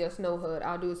stuff on the yes no HUD.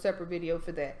 I'll do a separate video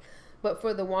for that. But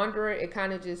for the Wanderer, it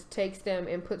kind of just takes them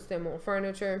and puts them on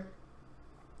furniture.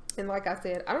 And like I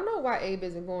said, I don't know why Abe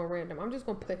isn't going random. I'm just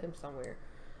going to put him somewhere.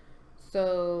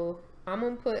 So I'm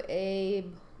going to put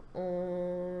Abe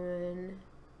on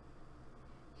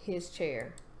his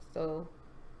chair. So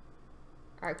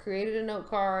I created a note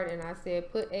card and I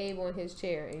said, put Abe on his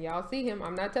chair. And y'all see him.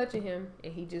 I'm not touching him.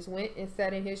 And he just went and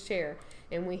sat in his chair.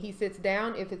 And when he sits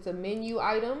down, if it's a menu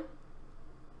item,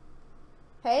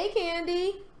 hey,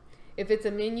 Candy. If it's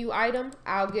a menu item,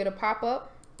 I'll get a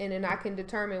pop-up and then I can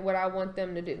determine what I want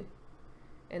them to do.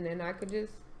 And then I could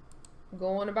just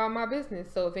go on about my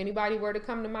business. So if anybody were to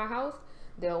come to my house,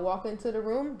 they'll walk into the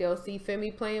room, they'll see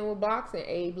Femi playing with blocks and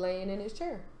Abe laying in his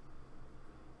chair.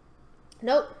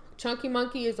 Nope. Chunky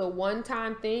Monkey is a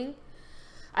one-time thing.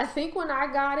 I think when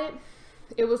I got it,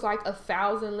 it was like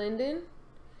 1,000 linden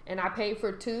and I paid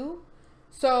for 2.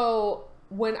 So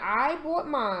when I bought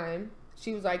mine,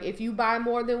 she was like, if you buy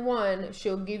more than 1,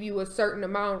 she'll give you a certain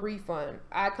amount refund.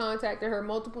 I contacted her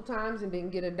multiple times and didn't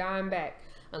get a dime back.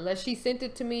 Unless she sent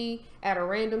it to me at a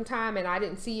random time and I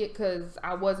didn't see it because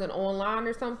I wasn't online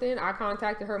or something. I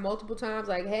contacted her multiple times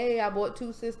like, hey, I bought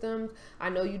 2 systems. I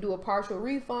know you do a partial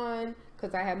refund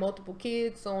because I have multiple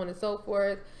kids, so on and so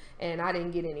forth. And I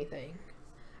didn't get anything.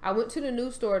 I went to the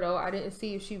new store though. I didn't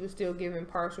see if she was still giving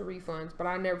partial refunds, but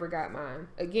I never got mine.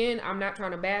 Again, I'm not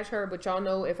trying to bash her, but y'all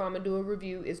know if I'm going to do a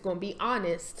review, it's going to be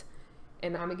honest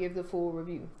and I'm going to give the full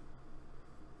review.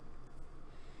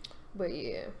 But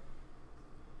yeah.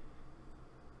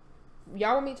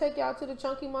 Y'all want me to take y'all to the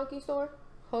Chunky Monkey store?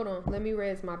 Hold on. Let me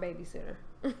raise my babysitter.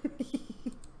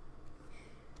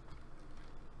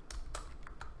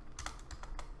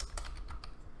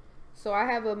 So I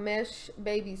have a mesh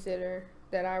babysitter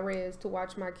that I raised to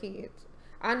watch my kids.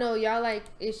 I know y'all like,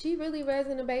 is she really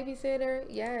raising a babysitter?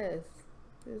 Yes.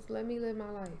 Just let me live my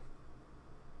life.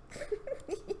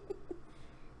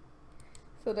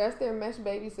 So that's their mesh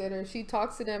babysitter. She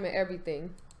talks to them and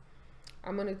everything.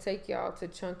 I'm going to take y'all to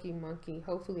Chunky Monkey.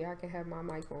 Hopefully I can have my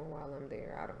mic on while I'm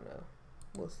there. I don't know.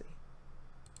 We'll see.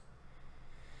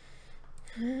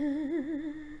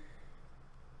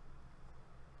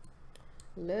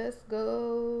 Let's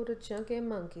go to Chunky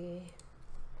Monkey.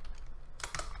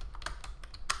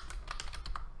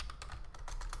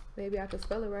 Maybe I can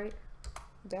spell it right.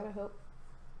 That'll help.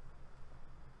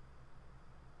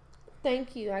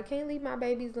 Thank you. I can't leave my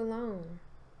babies alone.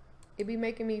 It be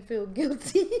making me feel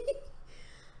guilty.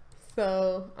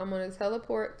 So I'm going to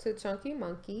teleport to Chunky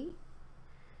Monkey.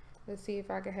 Let's see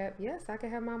if I can have, yes, I can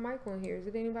have my mic on here. Is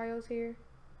it anybody else here?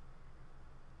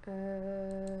 I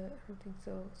don't think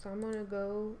so. So I'm gonna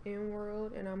go in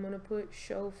world and I'm gonna put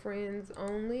show friends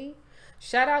only.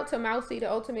 Shout out to Mousy,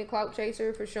 the ultimate clout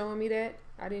chaser, for showing me that.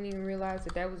 I didn't even realize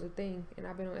that that was a thing, and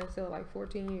I've been on SL like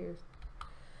 14 years.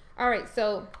 All right,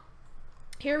 so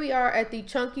here we are at the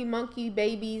Chunky Monkey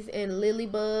Babies and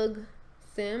Lilybug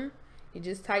sim. You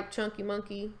just type Chunky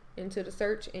Monkey into the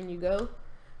search and you go,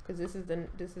 because this is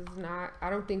not, I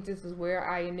don't think this is where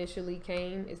I initially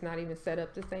came. It's not even set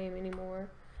up the same anymore.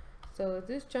 So is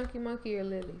this Chunky Monkey or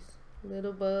Lily's?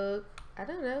 Little Bug, I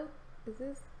don't know. Is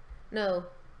this? No.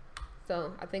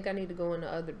 So I think I need to go in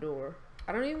the other door.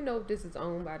 I don't even know if this is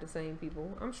owned by the same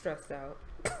people. I'm stressed out.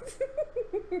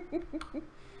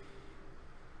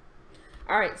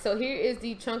 Alright, so here is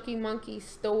the Chunky Monkey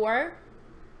store.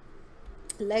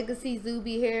 Legacy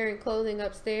Zuby hair and clothing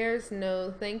upstairs.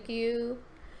 No, thank you.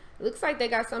 Looks like they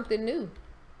got something new.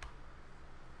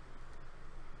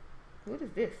 What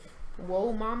is this?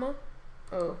 Whoa, mama.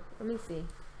 Oh, let me see.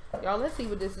 Y'all, let's see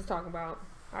what this is talking about.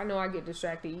 I know I get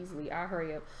distracted easily. I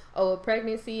hurry up. Oh, a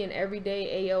pregnancy and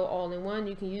everyday AO all in one.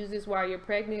 You can use this while you're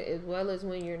pregnant as well as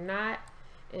when you're not.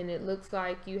 And it looks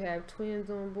like you have twins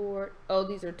on board. Oh,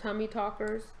 these are tummy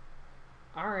talkers.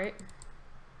 All right.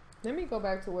 Let me go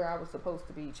back to where I was supposed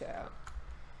to be, child.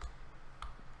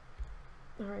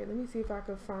 All right, let me see if I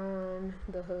can find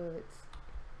the hoods.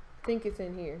 I think it's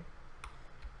in here.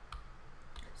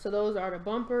 So those are the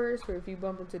bumpers for if you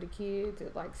bump into the kids,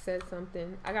 it like says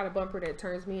something. I got a bumper that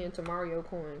turns me into Mario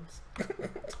coins.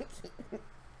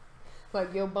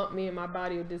 Like you'll bump me and my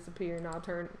body will disappear and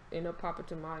I'll end up popping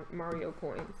to my Mario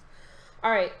coins.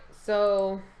 All right,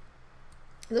 so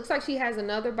looks like she has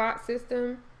another bot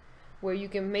system where you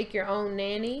can make your own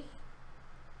nanny.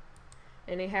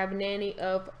 And they have nanny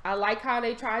of, I like how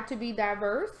they tried to be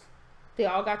diverse. They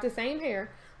all got the same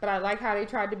hair. But I like how they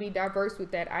tried to be diverse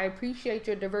with that. I appreciate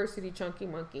your diversity, Chunky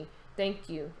Monkey. Thank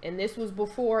you. And this was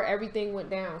before everything went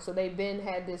down. So they've been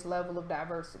had this level of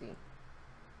diversity.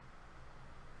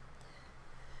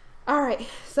 All right.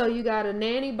 So you got a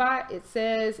nanny bot. It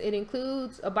says it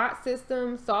includes a bot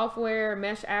system, software,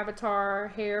 mesh avatar,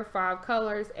 hair, 5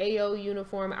 colors, AO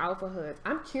uniform, alpha hoods.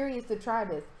 I'm curious to try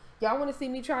this. Y'all want to see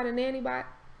me try the nanny bot?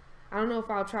 I don't know if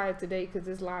I'll try it today because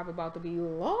this live about to be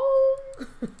long.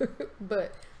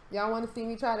 But y'all want to see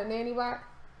me try the nanny bot?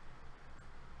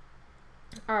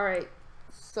 All right,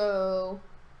 so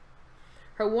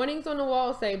her warnings on the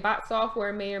wall say bot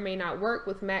software may or may not work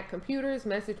with Mac computers.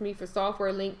 Message me for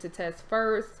software link to test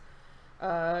first.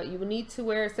 You will need to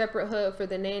wear a separate HUD for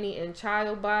the nanny and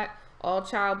child bot. All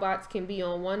child bots can be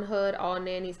on one HUD. All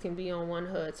nannies can be on one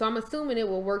HUD. So I'm assuming it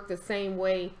will work the same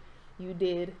way you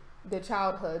did the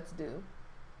child HUDs do.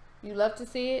 You love to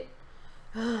see it?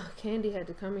 Candy had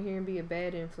to come in here and be a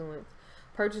bad influence.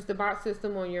 Purchase the bot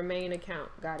system on your main account.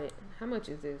 Got it. How much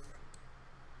is this?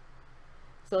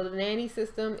 So the nanny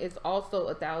system is also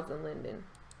 1,000 linden.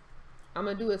 I'm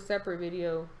gonna do a separate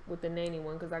video with the nanny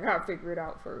one because I gotta figure it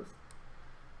out first.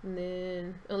 And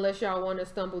then, unless y'all want to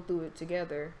stumble through it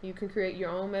together, you can create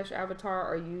your own mesh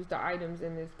avatar or use the items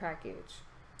in this package.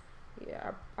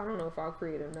 Yeah, I don't know if I'll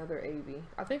create another AV.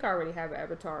 I think I already have an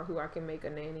avatar who I can make a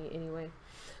nanny anyway.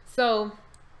 So,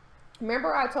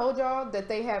 remember I told y'all that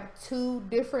they have 2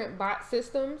 different bot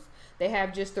systems. They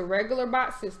have just the regular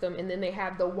bot system and then they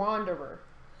have the Wanderer.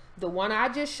 The one I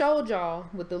just showed y'all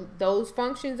with those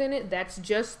functions in it, that's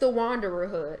just the Wanderer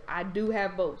HUD. I do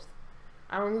have both.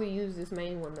 I don't really use this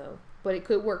main one though, but it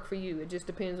could work for you. It just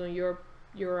depends on your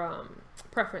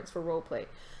preference for roleplay.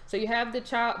 So you have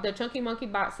the Chunky Monkey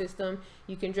bot system.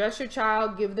 You can dress your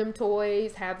child, give them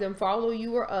toys, have them follow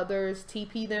you or others,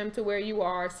 TP them to where you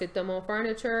are, sit them on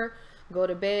furniture, go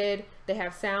to bed. They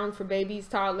have sounds for babies,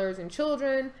 toddlers, and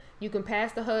children. You can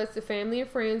pass the HUDs to family and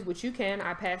friends, which you can.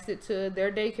 I passed it to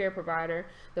their daycare provider.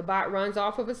 The bot runs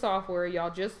off of a software. Y'all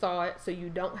just saw it, so you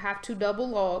don't have to double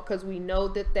log because we know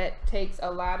that that takes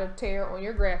a lot of tear on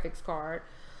your graphics card.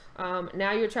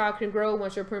 Now your child can grow.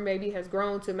 Once your prem baby has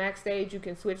grown to max stage, you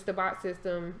can switch to a bot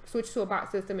system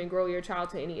and grow your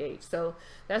child to any age. So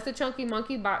that's the Chunky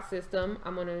Monkey bot system.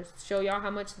 I'm going to show y'all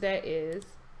how much that is.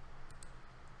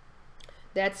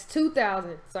 That's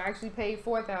 $2,000. So I actually paid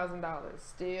 $4,000.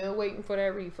 Still waiting for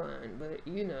that refund, but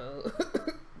you know,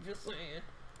 just saying.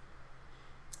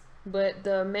 But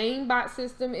the main bot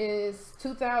system is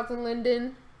 2,000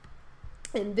 linden.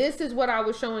 And this is what I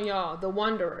was showing y'all, the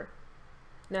Wanderer.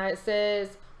 Now it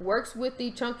says, works with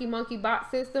the Chunky Monkey bot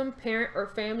system. Parent or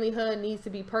family HUD needs to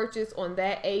be purchased on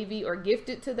that AV or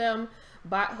gifted to them.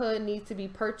 Bot HUD needs to be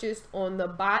purchased on the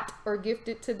bot or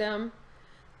gifted to them.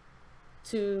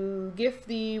 To gift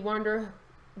the Wanderer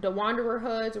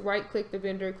HUDs, right click the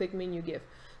vendor, click menu gift.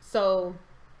 So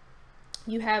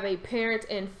You have a parent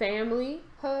and family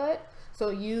HUD. So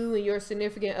you and your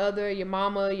significant other, your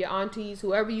mama, your aunties,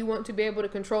 whoever you want to be able to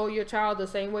control your child the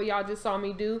same way y'all just saw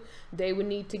me do, they would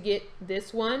need to get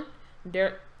this one.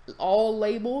 They're all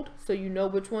labeled so you know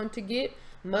which one to get.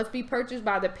 Must be purchased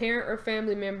by the parent or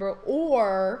family member,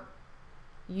 or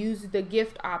use the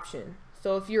gift option.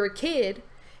 So if you're a kid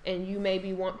and you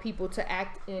maybe want people to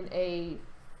act in a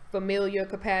familiar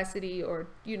capacity, or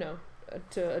you know,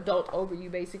 to adult over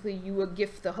you, basically, you will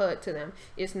gift the HUD to them.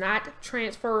 It's not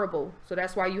transferable, so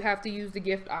that's why you have to use the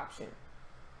gift option.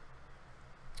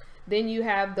 Then you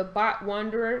have the Bot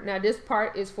Wanderer. Now this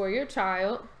part is for your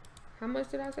child. How much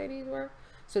did I say these were?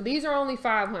 So these are only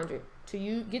 500. To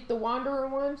you get the Wanderer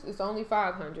ones, it's only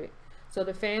 500. So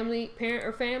the family, parent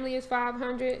or family is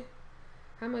 500.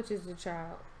 How much is the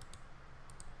child?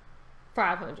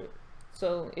 500.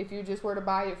 So if you just were to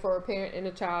buy it for a parent and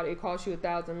a child, it costs you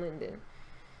 1,000 linden.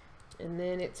 And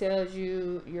then it tells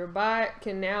you your bot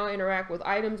can now interact with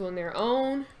items on their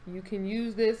own. You can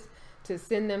use this to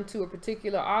send them to a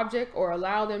particular object or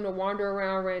allow them to wander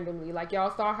around randomly. Like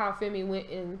y'all saw how Femi went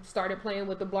and started playing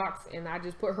with the blocks, and I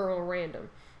just put her on random.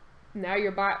 Now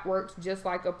your bot works just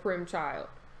like a prim child.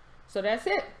 So that's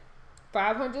it.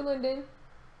 500 linden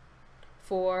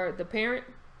for the parent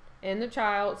and the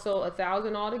child, so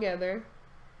 1,000 altogether.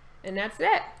 And that's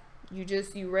that.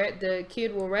 The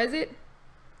kid will res it,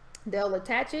 they'll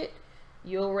attach it,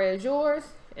 you'll res yours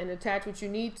and attach what you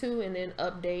need to, and then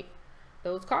update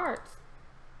those cards.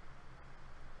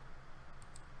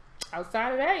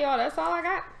 Outside of that, y'all, that's all I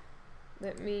got.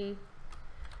 Let me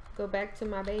go back to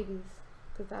my babies,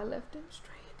 because I left them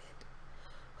stranded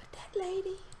with that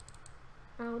lady.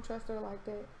 I don't trust her like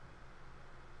that.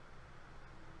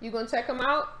 You gonna check them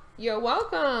out? You're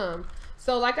welcome.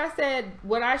 So like I said,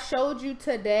 what I showed you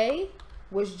today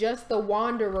was just the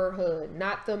Wanderer HUD,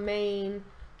 not the main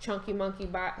Chunky Monkey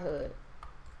Bot HUD.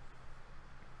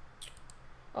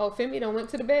 Oh, Femi done went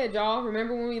to the bed, y'all.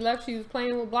 Remember when we left, she was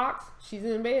playing with blocks? She's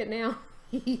in bed now.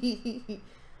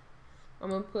 I'm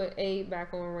gonna put 8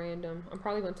 back on random. I'm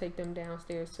probably gonna take them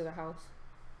downstairs to the house.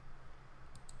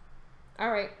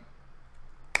 All right.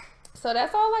 So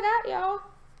that's all I got, y'all.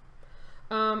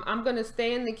 I'm gonna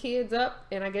stand the kids up,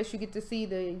 and I guess you get to see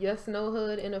the yes no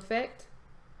HUD in effect.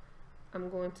 I'm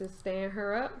going to stand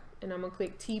her up, and I'm gonna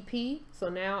click TP. So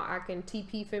now I can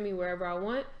TP Femi wherever I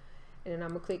want. And then I'm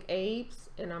gonna click Abe's,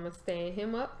 and I'm gonna stand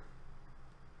him up.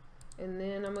 And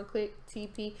then I'm gonna click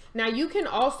TP. Now you can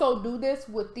also do this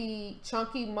with the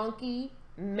Chunky Monkey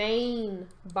main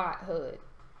bot HUD.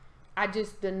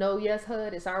 The no yes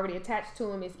HUD is already attached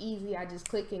to him. It's easy. I just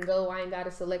click and go. I ain't got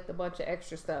to select a bunch of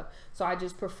extra stuff. So I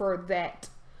just prefer that.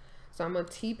 So I'm going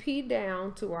to TP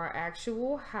down to our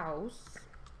actual house.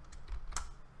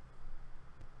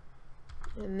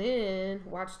 And then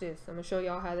watch this. I'm going to show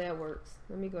y'all how that works.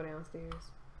 Let me go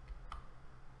downstairs.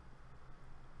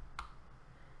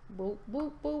 Boop,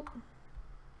 boop, boop.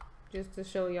 Just to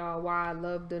show y'all why I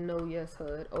love the no yes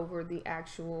HUD over the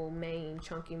actual main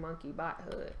Chunky Monkey bot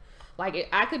HUD. Like,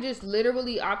 I could just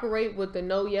literally operate with the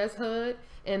no yes HUD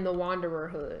and the Wanderer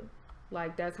HUD.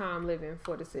 Like, that's how I'm living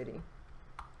for the city.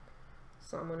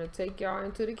 So I'm gonna take y'all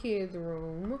into the kids'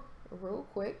 room real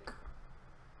quick.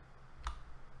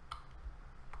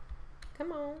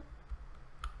 Come on.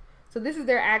 So this is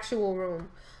their actual room.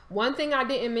 One thing I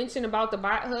didn't mention about the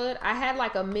bot HUD, I had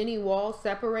like a mini wall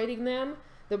separating them.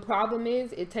 The problem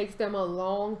is it takes them a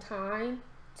long time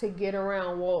to get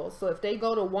around walls. So if they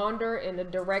go to wander in the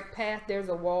direct path, there's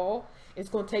a wall, it's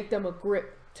going to take them a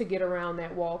grip to get around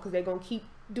that wall, because they're going to keep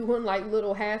doing like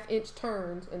little half-inch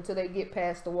turns until they get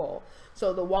past the wall.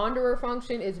 So the wanderer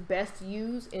function is best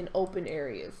used in open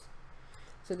areas.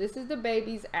 So this is the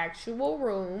baby's actual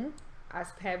room. I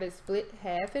have it split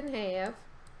half and half.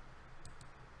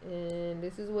 And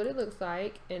this is what it looks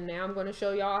like. And now I'm going to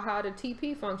show y'all how the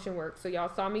TP function works. So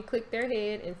y'all saw me click their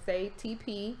head and say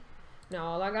TP. Now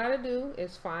all I gotta do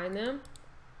is find them,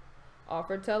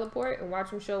 offer teleport, and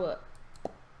watch them show up.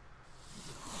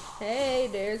 Hey,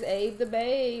 there's Abe the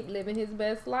babe living his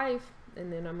best life. And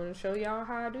then I'm gonna show y'all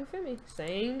how I do Femi.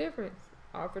 Same difference.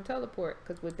 Offer teleport,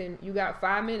 because within, you got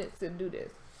 5 minutes to do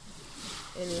this.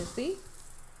 And then see?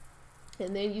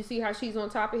 And then you see how she's on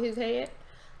top of his head?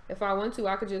 If I want to,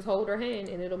 I could just hold her hand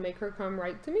and it'll make her come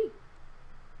right to me.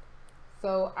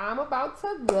 So I'm about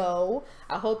to go.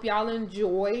 I hope y'all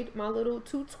enjoyed my little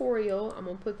tutorial. I'm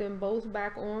gonna put them both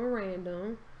back on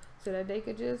random so that they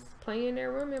could just play in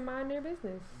their room and mind their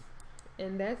business.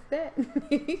 And that's that.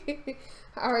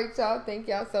 All right, y'all. Thank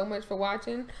y'all so much for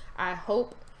watching. I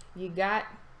hope you got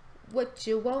what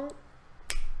you want.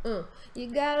 You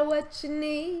got what you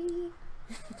need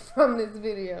from this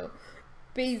video.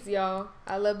 Peace, y'all.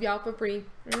 I love y'all for free.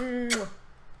 Mwah.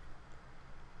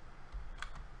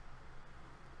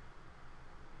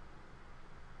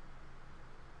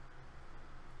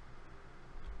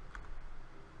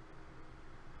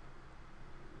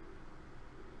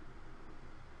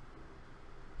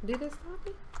 Did it stop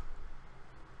it?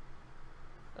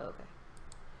 Okay.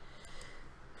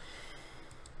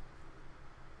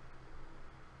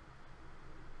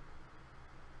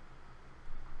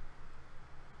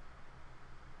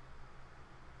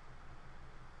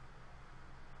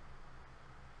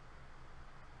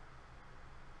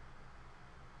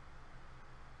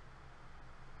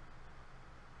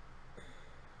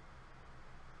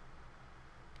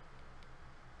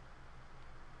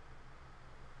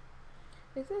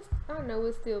 Is this? I know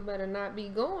it still better not be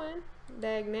going.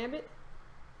 Dag nabbit.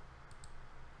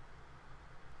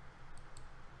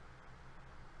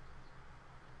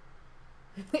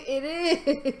 It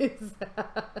is.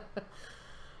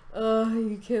 Oh,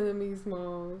 you killing me,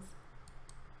 Smalls.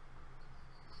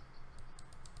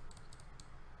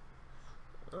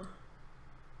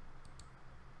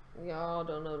 Y'all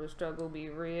don't know the struggle be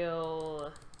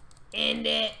real. End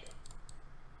it.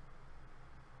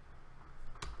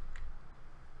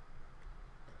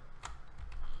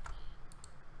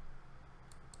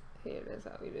 Here, that's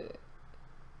how we do it.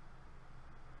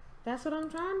 That's what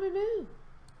I'm trying to do.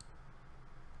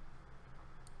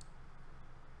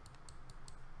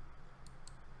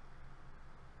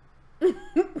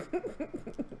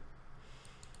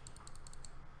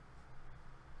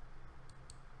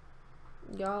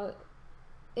 Y'all,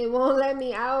 it won't let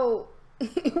me out.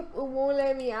 It won't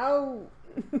let me out.